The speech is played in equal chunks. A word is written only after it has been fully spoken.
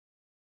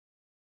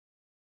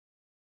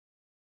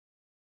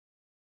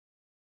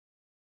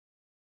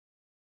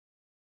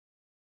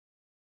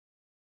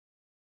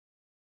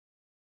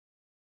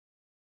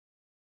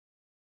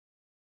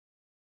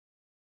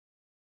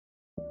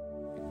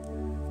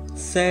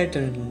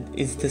Saturn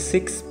is the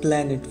sixth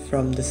planet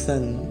from the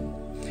Sun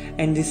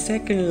and the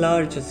second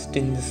largest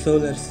in the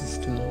solar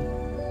system,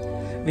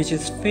 which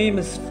is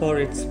famous for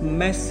its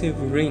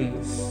massive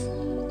rings.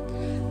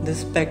 The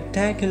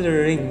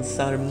spectacular rings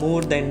are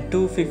more than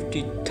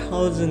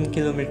 250,000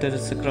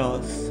 kilometers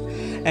across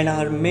and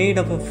are made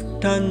up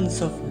of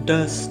tons of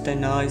dust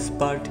and ice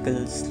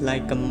particles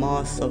like a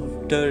mass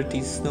of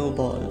dirty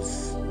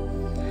snowballs.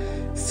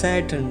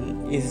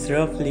 Saturn is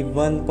roughly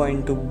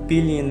 1.2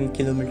 billion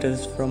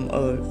kilometers from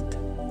Earth.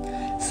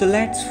 So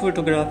let's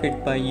photograph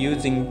it by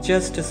using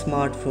just a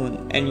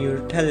smartphone and your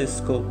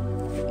telescope.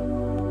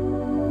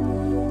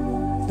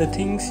 The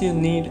things you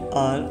need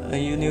are a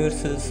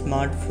universal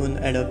smartphone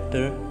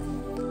adapter,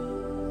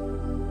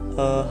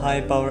 a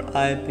high power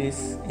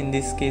eyepiece, in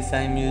this case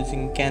I am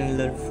using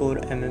Canler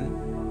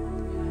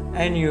 4mm,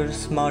 and your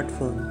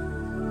smartphone.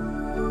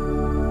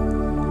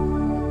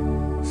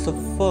 So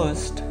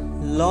first,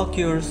 lock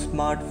your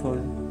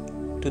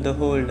smartphone to the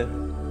holder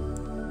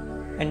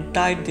and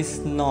tighten this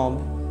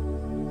knob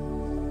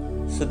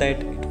so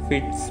that it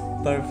fits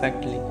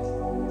perfectly.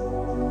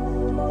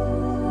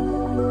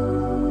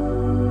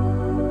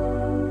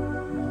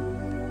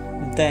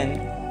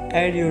 Then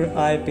add your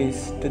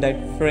eyepiece to that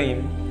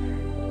frame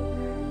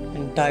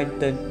and tighten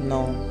the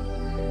knob.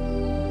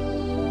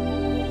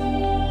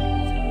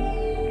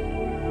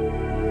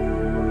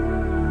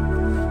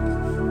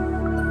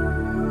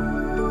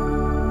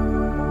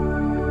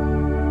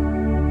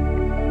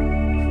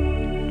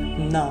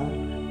 Now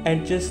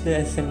adjust the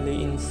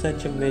assembly in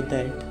such a way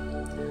that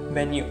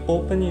when you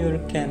open your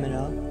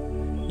camera,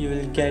 you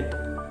will get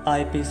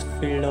eyepiece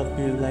field of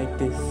view like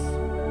this.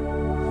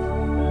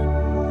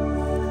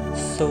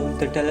 So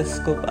the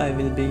telescope I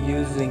will be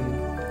using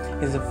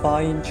is a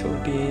 5-inch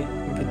OTA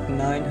with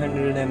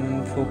 900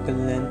 mm focal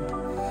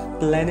length.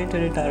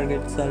 Planetary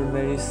targets are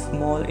very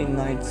small in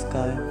night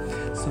sky,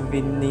 so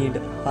we need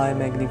high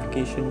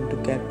magnification to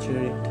capture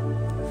it.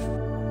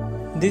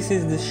 This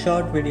is the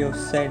short video of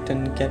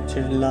Saturn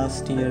captured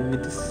last year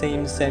with the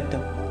same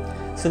setup.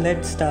 So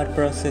let's start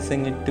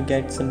processing it to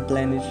get some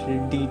planetary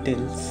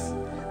details.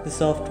 The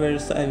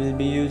softwares I will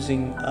be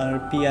using are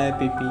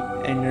PIPP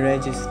and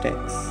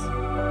Registax.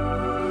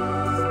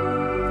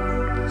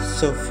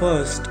 So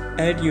first,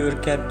 add your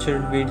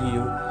captured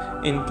video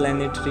in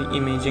Planetary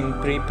Imaging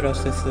Pre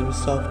processor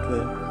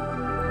software.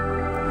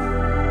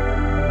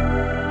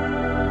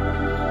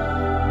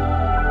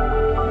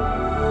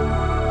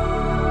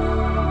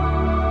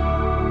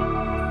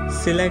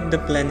 Select the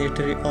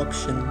planetary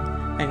option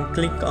and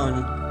click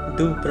on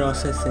Do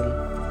Processing.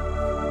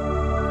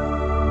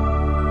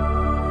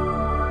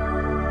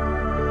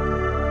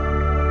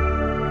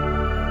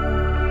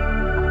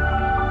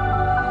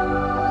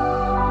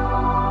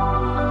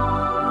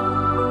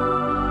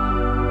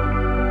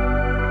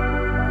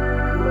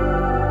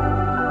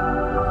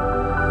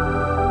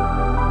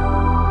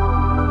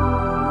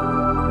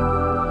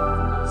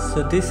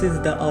 So this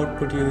is the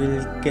output you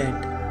will get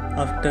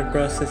after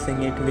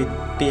processing it with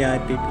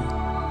PIPP.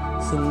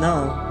 So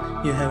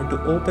now you have to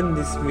open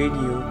this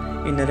video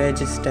in a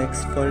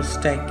Registax for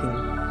stacking.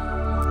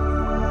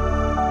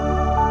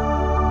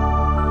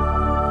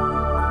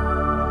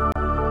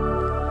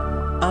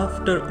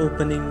 After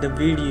opening the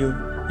video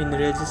in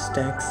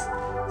Registax,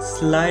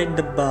 slide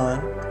the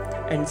bar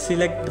and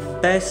select the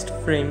best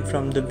frame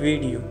from the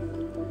video.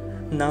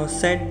 Now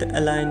set the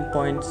align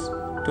points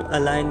to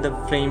align the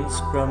frames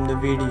from the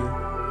video.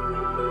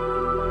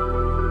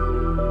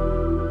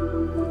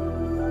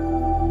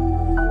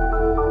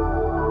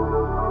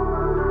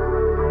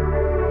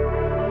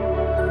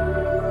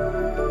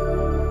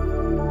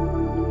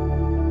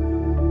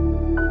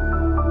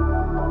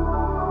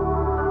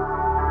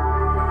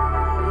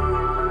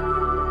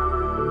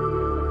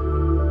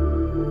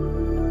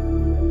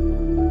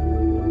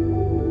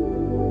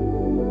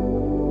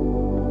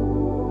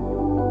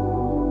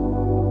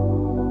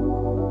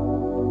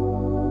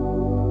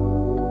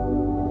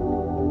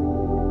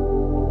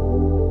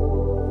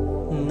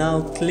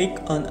 Now click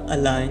on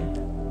Align,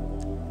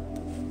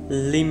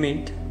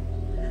 Limit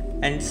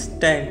and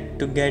Stack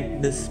to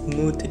get the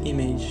smooth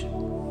image.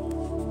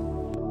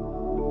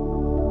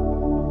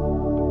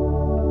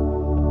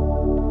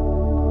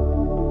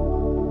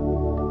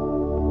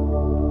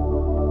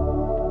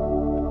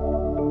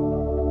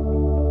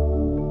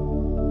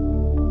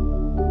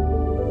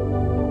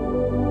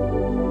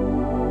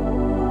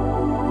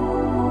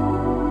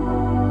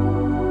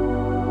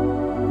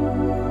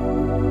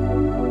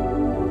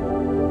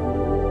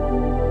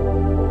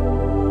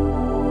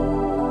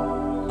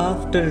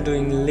 After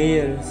doing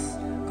layers,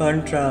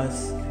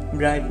 contrast,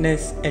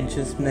 brightness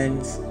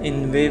adjustments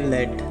in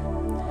wavelet,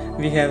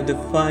 we have the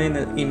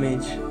final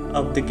image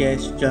of the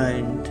gas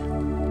giant.